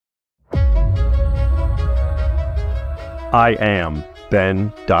I am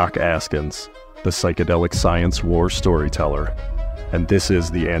Ben Doc Askins, the psychedelic science war storyteller, and this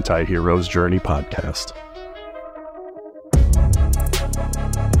is the Anti-Hero's Journey podcast.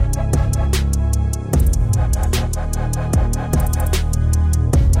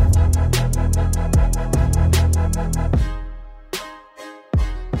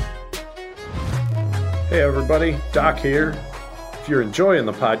 Hey everybody, Doc here. If you're enjoying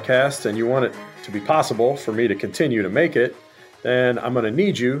the podcast and you want it to be possible for me to continue to make it, then I'm going to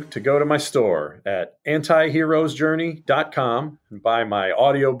need you to go to my store at antiheroesjourney.com and buy my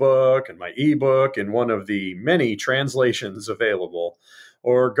audiobook and my ebook in one of the many translations available,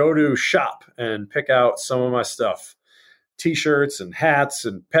 or go to shop and pick out some of my stuff. T-shirts and hats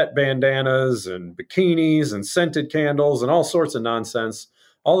and pet bandanas and bikinis and scented candles and all sorts of nonsense,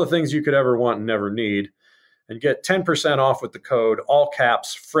 all the things you could ever want and never need, and get 10% off with the code, all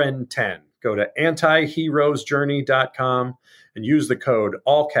caps, FRIEND10. Go to antiheroesjourney.com and use the code,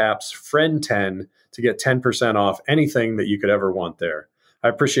 all caps, FRIEND10 to get 10% off anything that you could ever want there. I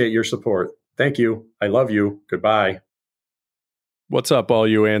appreciate your support. Thank you. I love you. Goodbye. What's up, all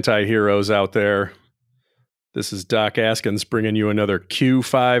you anti-heroes out there? This is Doc Askins bringing you another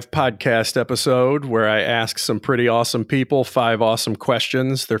Q5 podcast episode where I ask some pretty awesome people 5 awesome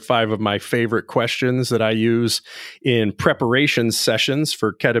questions. They're 5 of my favorite questions that I use in preparation sessions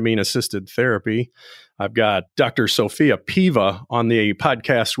for ketamine-assisted therapy. I've got Dr. Sofia Peeva on the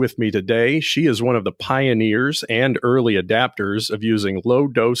podcast with me today. She is one of the pioneers and early adapters of using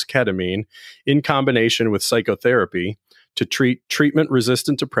low-dose ketamine in combination with psychotherapy to treat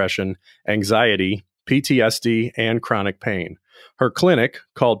treatment-resistant depression, anxiety, PTSD, and chronic pain. Her clinic,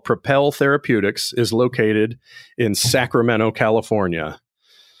 called Propel Therapeutics, is located in Sacramento, California.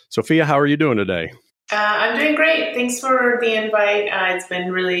 Sophia, how are you doing today? I'm doing great. Thanks for the invite. It's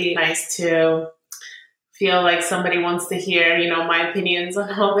been really nice to feel like somebody wants to hear, my opinions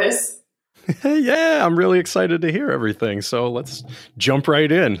on all this. Yeah, I'm really excited to hear everything. So let's jump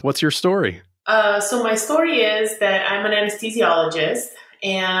right in. What's your story? So my story is that I'm an anesthesiologist.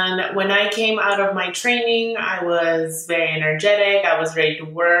 And when I came out of my training, I was very energetic. I was ready to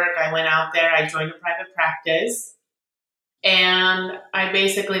work. I went out there. I joined a private practice. And I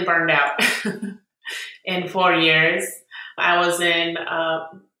basically burned out in 4 years. I was in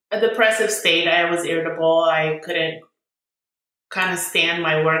a depressive state. I was irritable. I couldn't kind of stand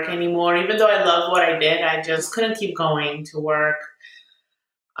my work anymore. Even though I loved what I did, I just couldn't keep going to work.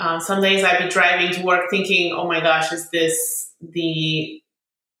 Some days I'd be driving to work thinking, oh my gosh, is this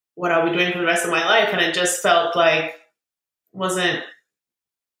what I'll be doing for the rest of my life? And it just felt like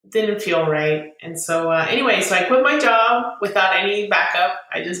didn't feel right. And so anyway, so I quit my job without any backup.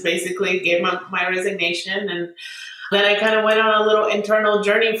 I just basically gave my resignation. And then I kind of went on a little internal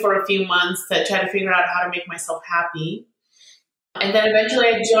journey for a few months to try to figure out how to make myself happy. And then eventually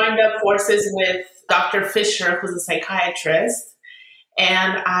I joined up forces with Dr. Fisher, who's a psychiatrist.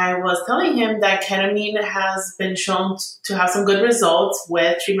 And I was telling him that ketamine has been shown to have some good results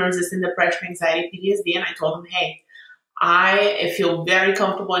with treatment-resistant depression, anxiety, PTSD. And I told him, hey, I feel very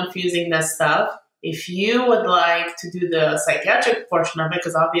comfortable infusing this stuff. If you would like to do the psychiatric portion of it,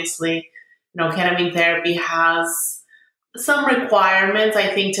 because obviously, ketamine therapy has some requirements, I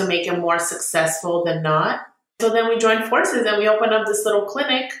think, to make it more successful than not. So then we joined forces and we opened up this little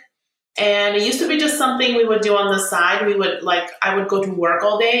clinic. And it used to be just something we would do on the side. I would go to work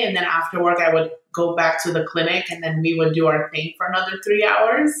all day, and then after work, I would go back to the clinic, and then we would do our thing for another 3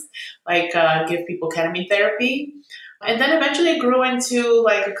 hours, give people ketamine therapy. And then eventually it grew into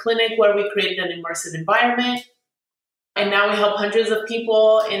a clinic where we created an immersive environment. And now we help hundreds of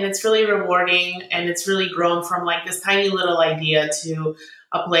people, and it's really rewarding. And it's really grown from this tiny little idea to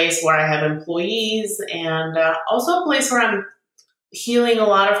a place where I have employees, and also a place where I'm healing a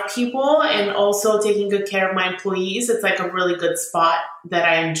lot of people and also taking good care of my employees. It's a really good spot that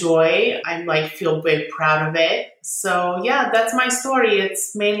I enjoy. I feel very proud of it. So yeah, that's my story.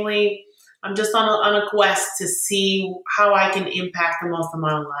 It's mainly, I'm just on a quest to see how I can impact the most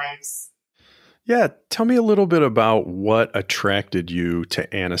amount of lives. Yeah. Tell me a little bit about what attracted you to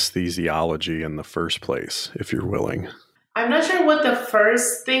anesthesiology in the first place, if you're willing. I'm not sure what the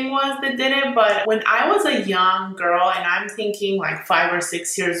first thing was that did it, but when I was a young girl, and I'm thinking 5 or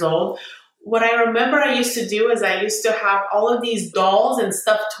 6 years old, what I remember I used to do is I used to have all of these dolls and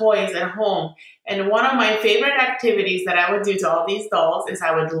stuffed toys at home. And one of my favorite activities that I would do to all these dolls is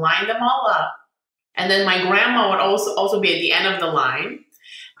I would line them all up. And then my grandma would also be at the end of the line.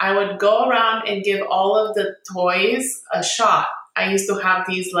 I would go around and give all of the toys a shot. I used to have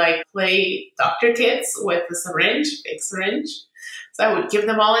these play doctor kits with a syringe, big syringe. So I would give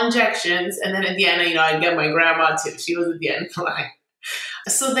them all injections. And then at the end, I'd get my grandma too. She was at the end of the line.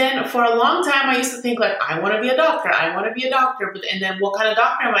 So then for a long time, I used to think like, I want to be a doctor. I want to be a doctor. And then what kind of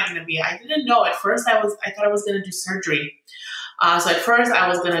doctor am I going to be? I didn't know. At first, I thought I was going to do surgery. So at first I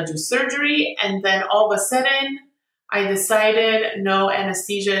was going to do surgery. And then all of a sudden I decided no,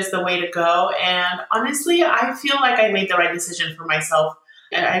 anesthesia is the way to go. And honestly, I feel like I made the right decision for myself.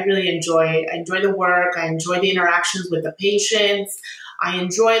 And I really enjoy the work. I enjoy the interactions with the patients. I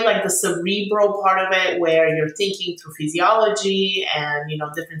enjoy like the cerebral part of it where you're thinking through physiology and,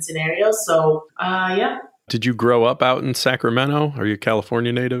 different scenarios. So, yeah. Did you grow up out in Sacramento? Are you a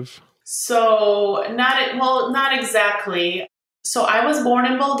California native? So not exactly. So I was born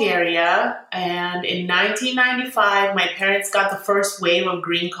in Bulgaria, and in 1995, my parents got the first wave of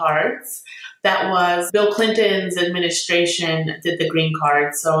green cards. That was Bill Clinton's administration did the green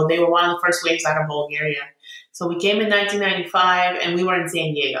card. So they were one of the first waves out of Bulgaria. So we came in 1995 and we were in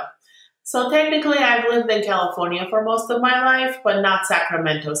San Diego. So technically I've lived in California for most of my life, but not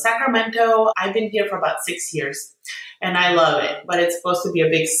Sacramento. Sacramento, I've been here for about 6 years and I love it, but it's supposed to be a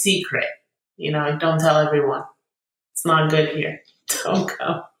big secret. Don't tell everyone. It's not good here. Don't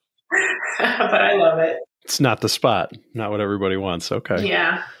go. But I love it. It's not the spot. Not what everybody wants. Okay.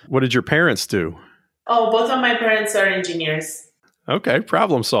 Yeah. What did your parents do? Oh, both of my parents are engineers. Okay.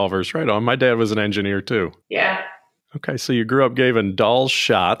 Problem solvers. Right on. My dad was an engineer too. Yeah. Okay. So you grew up giving doll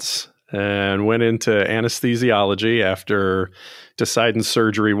shots and went into anesthesiology after deciding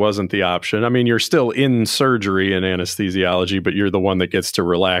surgery wasn't the option. I mean, you're still in surgery and anesthesiology, but you're the one that gets to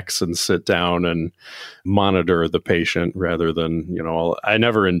relax and sit down and monitor the patient rather than, I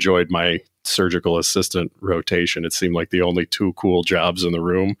never enjoyed my surgical assistant rotation. It seemed like the only two cool jobs in the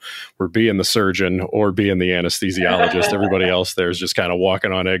room were being the surgeon or being the anesthesiologist. Everybody else there is just kind of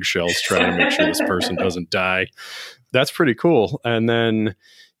walking on eggshells trying to make sure this person doesn't die. That's pretty cool. And then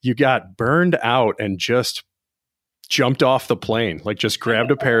you got burned out and just jumped off the plane, like just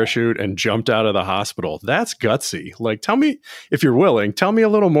grabbed a parachute and jumped out of the hospital. That's gutsy. Like, tell me, if you're willing, tell me a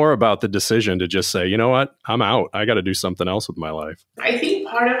little more about the decision to just say, you know what, I'm out. I got to do something else with my life. I think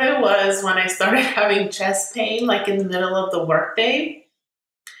part of it was when I started having chest pain, like in the middle of the workday.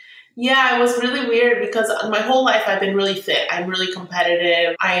 Yeah, it was really weird because my whole life I've been really fit. I'm really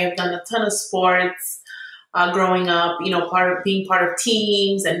competitive. I have done a ton of sports growing up, being part of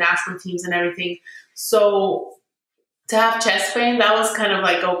teams and national teams and everything. So to have chest pain, that was kind of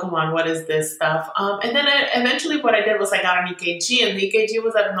like, oh, come on, what is this stuff? And then eventually what I did was I got an EKG, and the EKG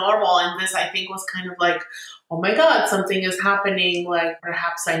was abnormal. And this, I think, was kind of like, oh my God, something is happening. Like,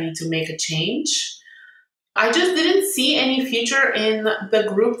 perhaps I need to make a change. I just didn't see any future in the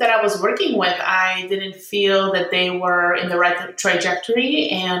group that I was working with. I didn't feel that they were in the right trajectory,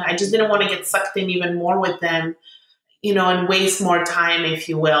 and I just didn't want to get sucked in even more with them, and waste more time, if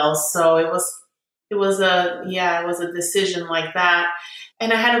you will. So it was a decision like that.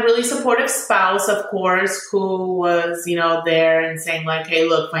 And I had a really supportive spouse, of course, who was, there and saying like, hey,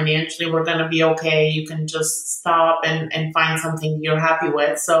 look, financially, we're going to be okay. You can just stop and find something you're happy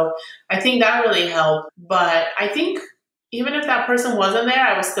with. So I think that really helped. But I think even if that person wasn't there,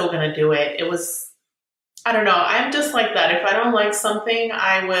 I was still going to do it. It was, I don't know. I'm just like that. If I don't like something,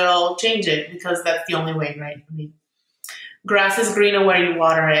 I will change it because that's the only way, right? I mean, grass is greener where you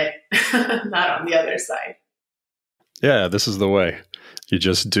water it, not on the other side. Yeah, this is the way. You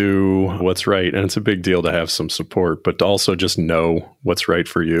just do what's right. And it's a big deal to have some support, but to also just know what's right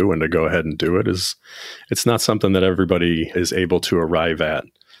for you and to go ahead and do it it's not something that everybody is able to arrive at.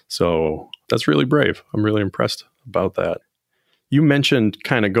 So that's really brave. I'm really impressed about that. You mentioned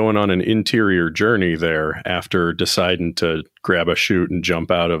kind of going on an interior journey there after deciding to grab a chute and jump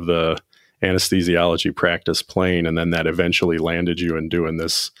out of the anesthesiology practice plane, and then that eventually landed you in doing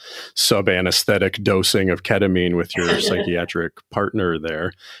this sub-anesthetic dosing of ketamine with your psychiatric partner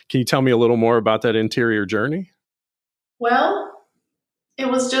there. Can you tell me a little more about that interior journey? Well,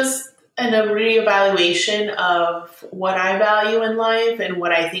 it was just a reevaluation of what I value in life and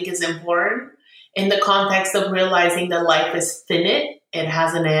what I think is important in the context of realizing that life is finite, it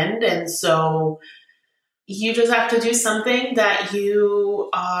has an end, and so you just have to do something that you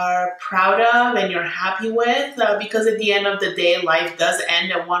are proud of and you're happy with, because at the end of the day, life does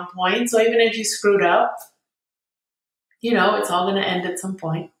end at one point. So even if you screwed up, it's all going to end at some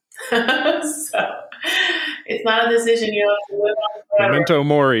point. So it's not a decision you have to live on forever. Memento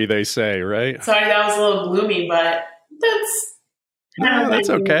mori, they say, right? Sorry, that was a little gloomy, but that's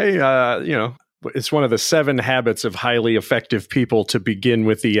okay. It's one of the 7 habits of highly effective people to begin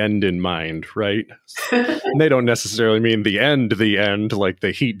with the end in mind, right? And they don't necessarily mean the end, like the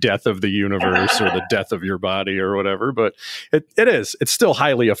heat death of the universe or the death of your body or whatever, but it's still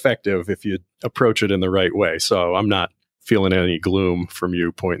highly effective if you approach it in the right way. So I'm not feeling any gloom from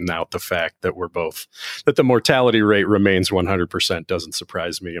you pointing out the fact that that the mortality rate remains 100% doesn't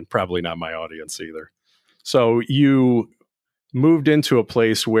surprise me, and probably not my audience either. So you moved into a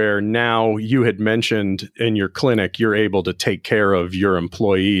place where now you had mentioned in your clinic, you're able to take care of your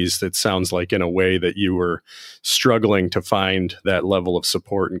employees. That sounds like in a way that you were struggling to find that level of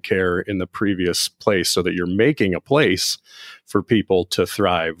support and care in the previous place, so that you're making a place for people to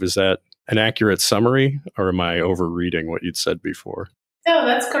thrive. Is that an accurate summary, or am I overreading what you'd said before? No,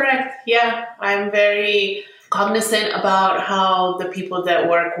 that's correct. Yeah, I'm very cognizant about how the people that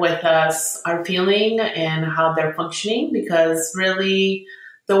work with us are feeling and how they're functioning, because really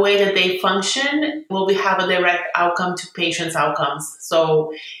the way that they function will have a direct outcome to patients' outcomes.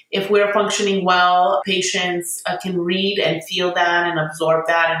 So if we're functioning well, patients can read and feel that and absorb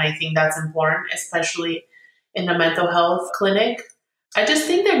that. And I think that's important, especially in a mental health clinic. I just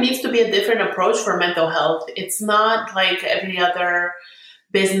think there needs to be a different approach for mental health. It's not like every other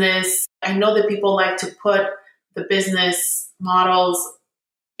business. I know that people like to put the business models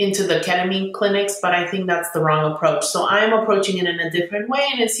into the ketamine clinics, but I think that's the wrong approach. So I'm approaching it in a different way,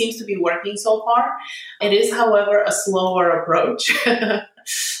 and it seems to be working so far. It is, however, a slower approach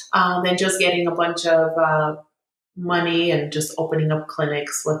than just getting a bunch of money and just opening up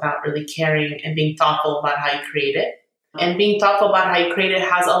clinics without really caring and being thoughtful about how you create it. And being thoughtful about how you create it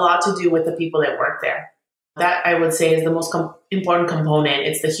has a lot to do with the people that work there. That, I would say, is the most important component.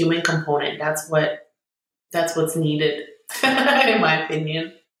 It's the human component. That's what's needed, in my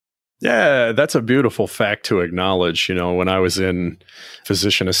opinion. Yeah, that's a beautiful fact to acknowledge. You know, when I was in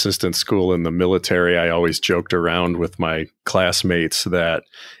physician assistant school in the military, I always joked around with my classmates that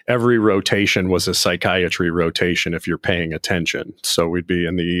every rotation was a psychiatry rotation if you're paying attention. So we'd be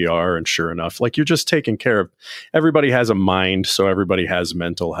in the ER, and sure enough, like, you're just taking care of, everybody has a mind, so everybody has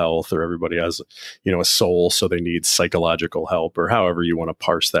mental health, or everybody has, a soul, so they need psychological help, or however you want to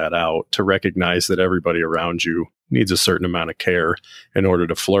parse that out, to recognize that everybody around you needs a certain amount of care in order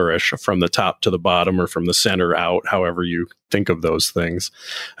to flourish, from the top to the bottom, or from the center out, however you think of those things.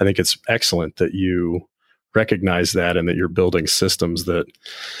 I think it's excellent that you recognize that, and that you're building systems that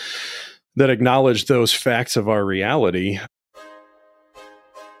acknowledge those facts of our reality.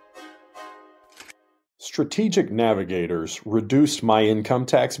 Strategic Navigators reduced my income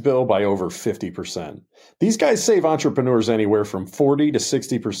tax bill by over 50%. These guys save entrepreneurs anywhere from 40 to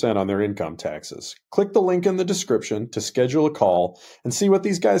 60% on their income taxes. Click the link in the description to schedule a call and see what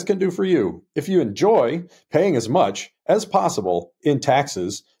these guys can do for you. If you enjoy paying as much as possible in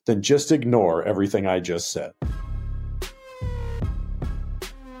taxes, then just ignore everything I just said.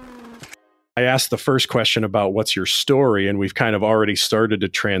 I asked the first question about what's your story, and we've kind of already started to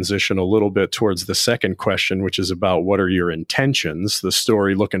transition a little bit towards the second question, which is about what are your intentions, the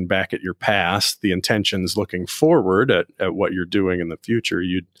story looking back at your past, the intentions looking forward at what you're doing in the future.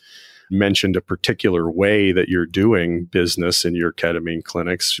 You'd mentioned a particular way that you're doing business in your ketamine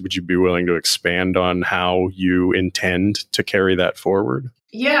clinics. Would you be willing to expand on how you intend to carry that forward?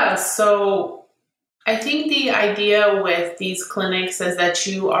 Yeah, so I think the idea with these clinics is that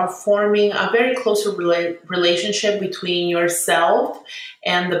you are forming a very close relationship between yourself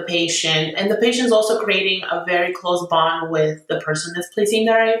and the patient. And the patient is also creating a very close bond with the person that's placing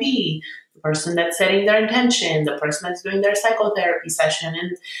their IV, the person that's setting their intention, the person that's doing their psychotherapy session.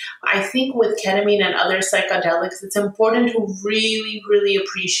 And I think with ketamine and other psychedelics, it's important to really, really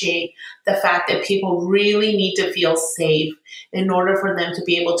appreciate the fact that people really need to feel safe in order for them to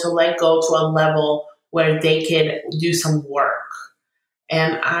be able to let go to a level where they could do some work.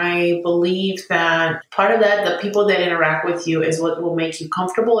 And I believe that part of that, the people that interact with you, is what will make you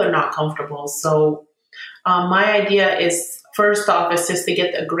comfortable or not comfortable. So my idea is, first off, is just to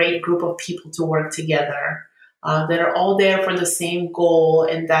get a great group of people to work together that are all there for the same goal,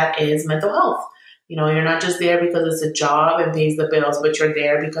 and that is mental health. You're not just there because it's a job and pays the bills, but you're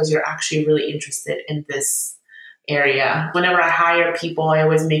there because you're actually really interested in this area. Whenever I hire people, I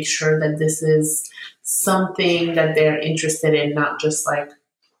always make sure that this is something that they're interested in, not just like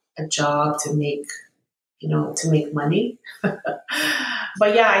a job to make money.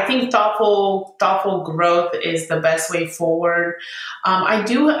 But yeah, I think thoughtful growth is the best way forward. I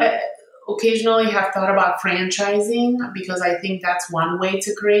do occasionally have thought about franchising because I think that's one way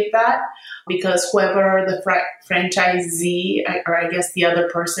to create that. Because whoever the franchisee, or I guess the other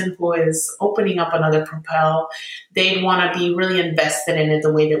person who is opening up another Propel, they want to be really invested in it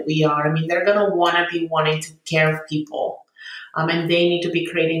the way that we are. I mean, they're going to want to be wanting to take care of people. And they need to be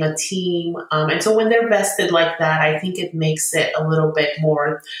creating a team. And so when they're vested like that, I think it makes it a little bit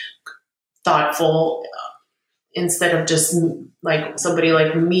more thoughtful instead of just like somebody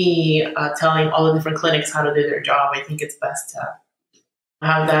like me telling all the different clinics how to do their job. I think it's best to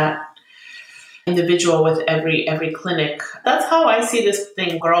have that individual with every clinic. That's how I see this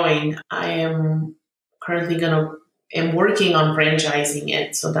thing growing. I am currently am working on franchising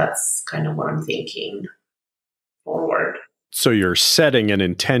it. So that's kind of what I'm thinking forward. So you're setting an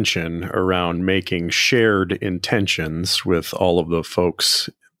intention around making shared intentions with all of the folks,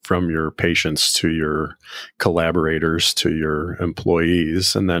 from your patients to your collaborators to your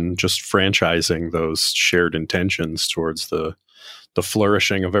employees, and then just franchising those shared intentions towards the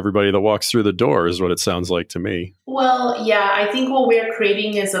flourishing of everybody that walks through the door is what it sounds like to me. Well, yeah, I think what we're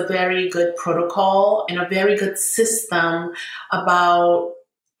creating is a very good protocol and a very good system about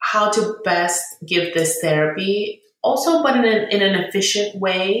how to best give this therapy. Also, but in an efficient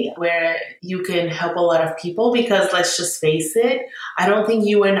way where you can help a lot of people, because let's just face it, I don't think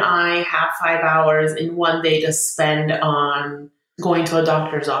you and I have 5 hours in one day to spend on going to a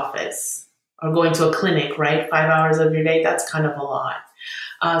doctor's office or going to a clinic, right? 5 hours of your day, that's kind of a lot.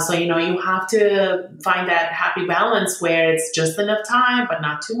 So, you have to find that happy balance where it's just enough time, but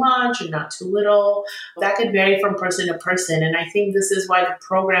not too much and not too little. That could vary from person to person. And I think this is why the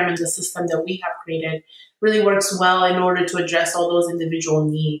program and the system that we have created really works well in order to address all those individual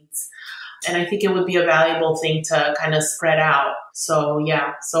needs. And I think it would be a valuable thing to kind of spread out. So,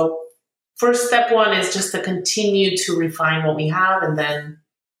 yeah. So first step one is just to continue to refine what we have and then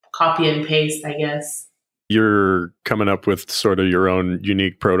copy and paste, I guess. You're coming up with sort of your own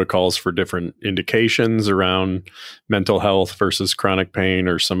unique protocols for different indications around mental health versus chronic pain,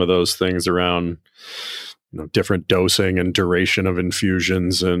 or some of those things around different dosing and duration of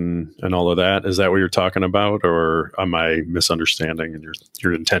infusions and all of that. Is that what you're talking about, or am I misunderstanding and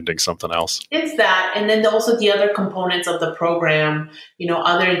you're intending something else? It's that, and then also the other components of the program,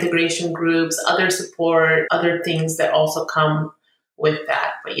 other integration groups, other support, other things that also come with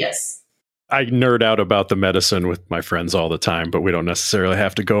that. But yes. I nerd out about the medicine with my friends all the time, but we don't necessarily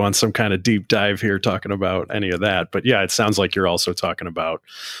have to go on some kind of deep dive here talking about any of that. But yeah, it sounds like you're also talking about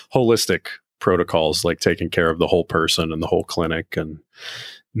holistic protocols, like taking care of the whole person and the whole clinic and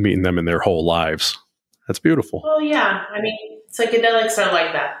meeting them in their whole lives. That's beautiful. Well, yeah. I mean, psychedelics are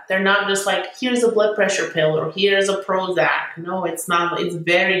like that. They're not just like, here's a blood pressure pill or here's a Prozac. No, it's not. It's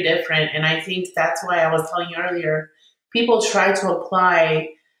very different. And I think that's why I was telling you earlier, people try to apply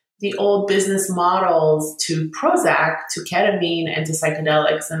the old business models to Prozac, to ketamine, and to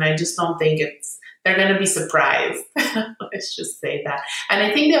psychedelics. And I just don't think they're going to be surprised. Let's just say that. And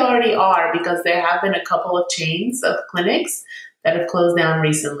I think they already are, because there have been a couple of chains of clinics that have closed down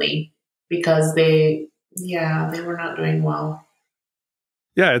recently because they were not doing well.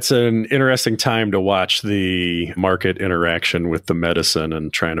 Yeah, it's an interesting time to watch the market interaction with the medicine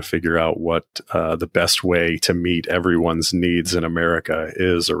and trying to figure out what the best way to meet everyone's needs in America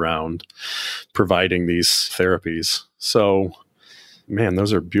is around providing these therapies. So, man,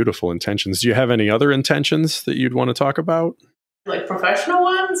 those are beautiful intentions. Do you have any other intentions that you'd want to talk about? Like professional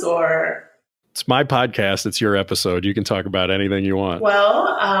ones, or? It's my podcast. It's your episode. You can talk about anything you want.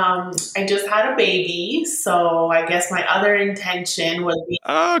 Well, I just had a baby, so I guess my other intention would be...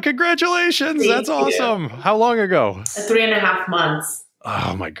 Oh, congratulations. That's awesome. How long ago? 3.5 months.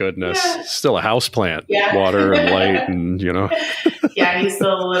 Oh, my goodness. Yeah. Still a houseplant. Yeah. Water and light and, Yeah, he's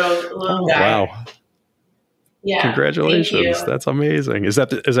still a little guy. Wow. Yeah. Congratulations. That's amazing. Is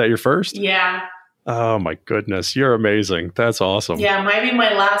that your first? Yeah. Oh my goodness, you're amazing. That's awesome. Yeah, might be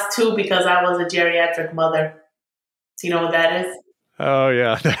my last two because I was a geriatric mother. Do you know what that is? Oh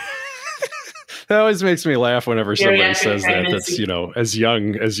yeah. That always makes me laugh whenever somebody says pregnancy. That's, as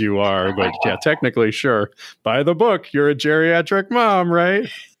young as you are. But yeah, technically, sure. By the book, you're a geriatric mom, right?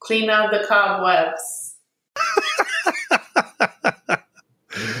 Clean out the cobwebs.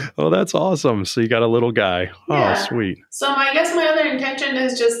 Oh, that's awesome. So you got a little guy. Yeah. Oh, sweet. So I guess my other intention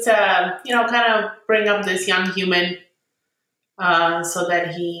is just to, kind of bring up this young human so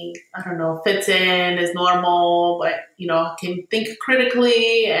that he, fits in, is normal, but, can think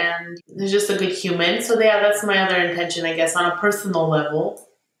critically and is just a good human. So yeah, that's my other intention, I guess, on a personal level.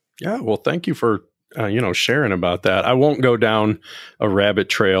 Yeah. Well, thank you for sharing about that. I won't go down a rabbit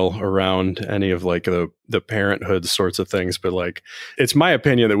trail around any of like the parenthood sorts of things, but like, it's my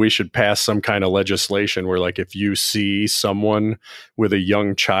opinion that we should pass some kind of legislation where like, if you see someone with a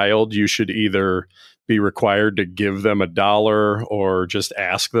young child, you should either be required to give them $1 or just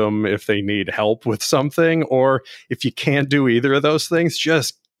ask them if they need help with something. Or if you can't do either of those things,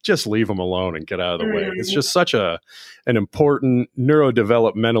 just leave them alone and get out of the way. It's just such an important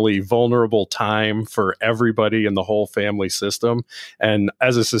neurodevelopmentally vulnerable time for everybody in the whole family system. And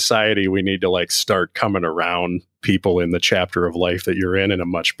as a society, we need to like start coming around people in the chapter of life that you're in a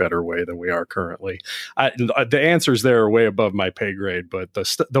much better way than we are currently. The answers there are way above my pay grade, but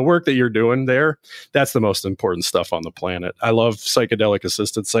the work that you're doing there, that's the most important stuff on the planet. I love psychedelic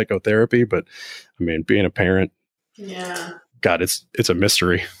assisted psychotherapy, but I mean, being a parent, yeah. God, it's a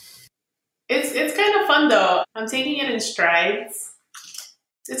mystery. It's kind of fun though. I'm taking it in strides.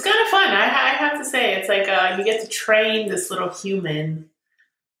 It's kind of fun. I have to say, it's like you get to train this little human,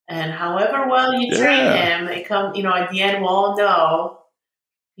 and however well you train him, they come. At the end, we'll all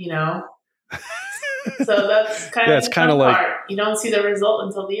know. So that's kind of it's kind of like part. You don't see the result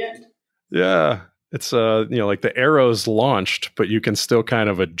until the end. Yeah. It's like the arrow's launched, but you can still kind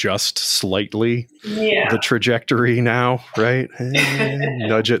of adjust slightly the trajectory now, right?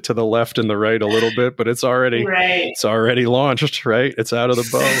 Nudge it to the left and the right a little bit, but it's already launched, right? It's out of the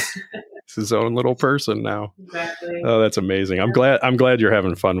bow. It's his own little person now. Exactly. Oh, that's amazing. I'm glad you're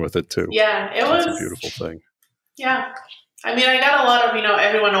having fun with it too. Yeah, It's a beautiful thing. Yeah. I mean, I got a lot of,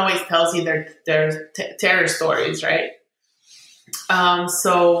 everyone always tells you their terror stories, right?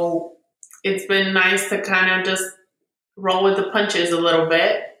 So it's been nice to kind of just roll with the punches a little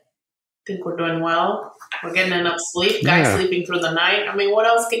bit. I think we're doing well. We're getting enough sleep. Guys sleeping through the night. I mean, what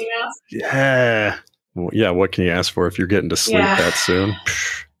else can you ask? Yeah. Well, yeah, what can you ask for if you're getting to sleep that soon?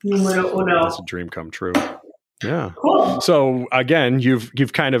 That's a dream come true. Yeah. Cool. So again,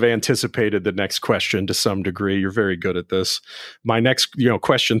 you've kind of anticipated the next question to some degree. You're very good at this. My next,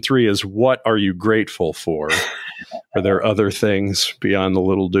 question 3 is, what are you grateful for? Are there other things beyond the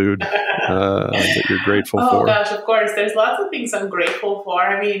little dude that you're grateful for? Oh gosh, of course. There's lots of things I'm grateful for.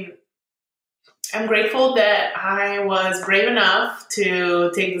 I mean, I'm grateful that I was brave enough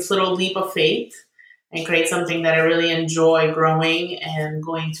to take this little leap of faith and create something that I really enjoy growing and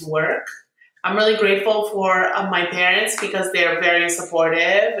going to work. I'm really grateful for my parents because they're very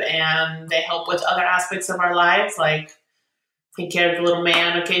supportive and they help with other aspects of our lives, like take care of the little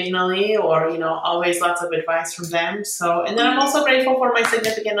man occasionally, or, always lots of advice from them. So, and then I'm also grateful for my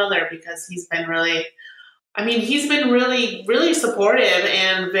significant other because he's been really, really supportive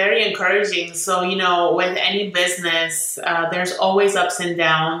and very encouraging. So, with any business, there's always ups and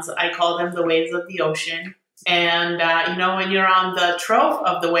downs. I call them the waves of the ocean. And, when you're on the trough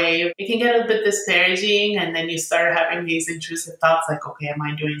of the wave, it can get a bit disparaging. And then you start having these intrusive thoughts like, okay, am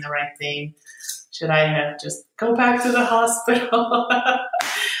I doing the right thing? Should I have just go back to the hospital?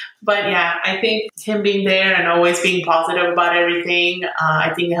 But yeah, I think him being there and always being positive about everything,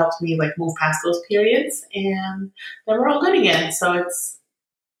 I think it helps me like move past those periods, and then we're all good again. So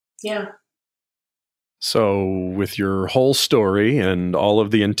yeah. So with your whole story and all of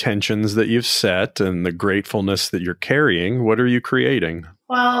the intentions that you've set and the gratefulness that you're carrying, what are you creating?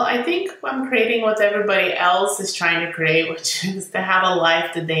 Well, I think I'm creating what everybody else is trying to create, which is to have a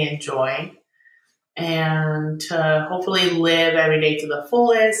life that they enjoy and to hopefully live every day to the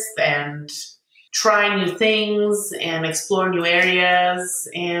fullest and try new things and explore new areas.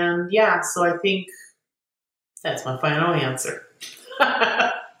 And yeah, so I think that's my final answer.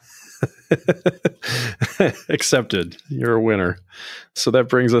 Accepted. You're a winner. So that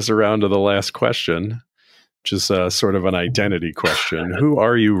brings us around to the last question, which is sort of an identity question. Who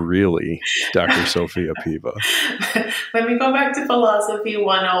are you really, Dr. Sofia Peeva? Let me go back to Philosophy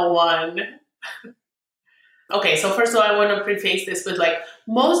 101. Okay, so first of all, I want to preface this with like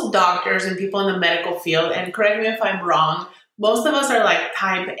most doctors and people in the medical field, and correct me if I'm wrong, most of us are like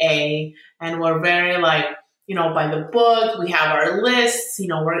type A, and we're very like, by the book, we have our lists,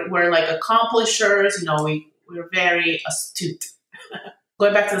 we're like accomplishers, we're very astute.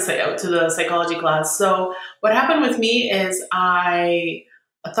 Going back to the psychology class. So what happened with me is I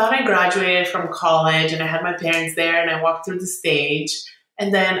thought I graduated from college and I had my parents there and I walked through the stage.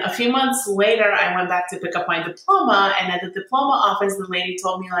 And then a few months later, I went back to pick up my diploma. And at the diploma office, the lady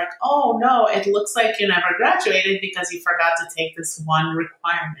told me like, oh no, it looks like you never graduated because you forgot to take this one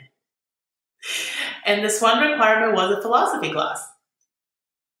requirement. And this one requirement was a philosophy class.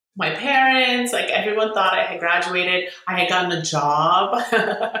 My parents, like everyone thought I had graduated. I had gotten a job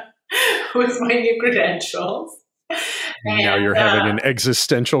with my new credentials. Now you're having an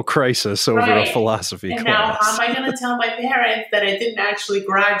existential crisis over a philosophy class. Now, how am I going to tell my parents that I didn't actually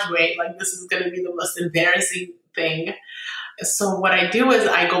graduate? Like, this is going to be the most embarrassing thing. So what I do is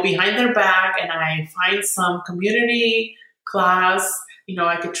I go behind their back and I find some community class,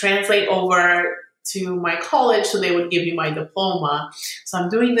 I could translate over to my college so they would give me my diploma. So I'm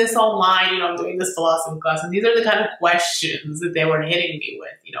doing this online, I'm doing this philosophy class. And these are the kind of questions that they were hitting me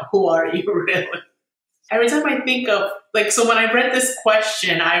with, who are you really? Every time I think of, so when I read this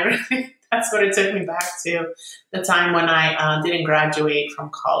question, that's what it took me back to, the time when I didn't graduate from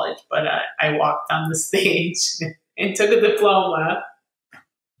college, but I walked on the stage and took a diploma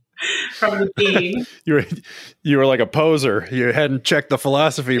from the dean. You were like a poser. You hadn't checked the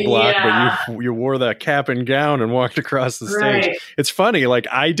philosophy block, but you wore that cap and gown and walked across the stage. Right. It's funny,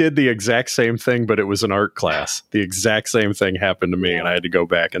 I did the exact same thing, but it was an art class. The exact same thing happened to me, and I had to go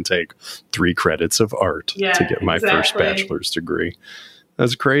back and take 3 credits of art to get my first bachelor's degree.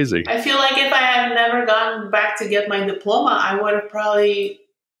 That's crazy. I feel like if I had never gone back to get my diploma, I would have probably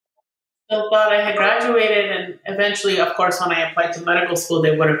still thought I had graduated, and eventually, of course, when I applied to medical school,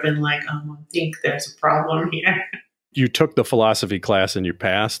 they would have been like, I think there's a problem here. You took the philosophy class and you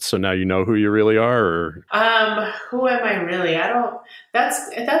passed, so now you know who you really are? Or? Who am I really? That's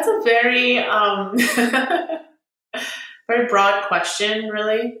a very, very broad question,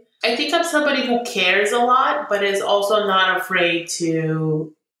 really. I think I'm somebody who cares a lot, but is also not afraid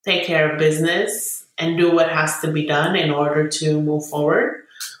to take care of business and do what has to be done in order to move forward,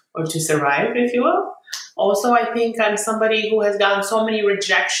 or to survive, if you will. Also, I think I'm somebody who has gotten so many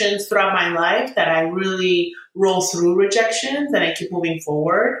rejections throughout my life that I really roll through rejections and I keep moving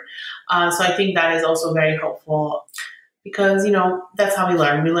forward. So I think that is also very helpful because, that's how we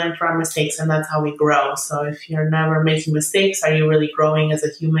learn. We learn from our mistakes and that's how we grow. So if you're never making mistakes, are you really growing as a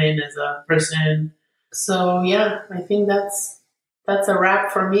human, as a person? So yeah, I think that's a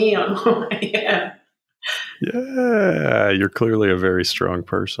wrap for me on who I am. Yeah, you're clearly a very strong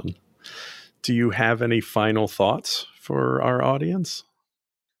person. Do you have any final thoughts for our audience?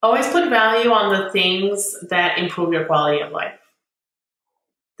 Always put value on the things that improve your quality of life.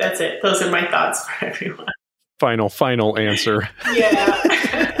 That's it. Those are my thoughts for everyone. Final answer.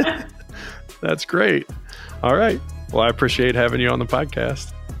 Yeah. That's great. All right. Well, I appreciate having you on the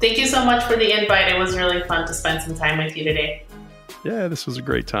podcast. Thank you so much for the invite. It was really fun to spend some time with you today. Yeah, this was a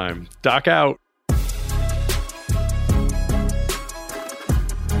great time. Doc out.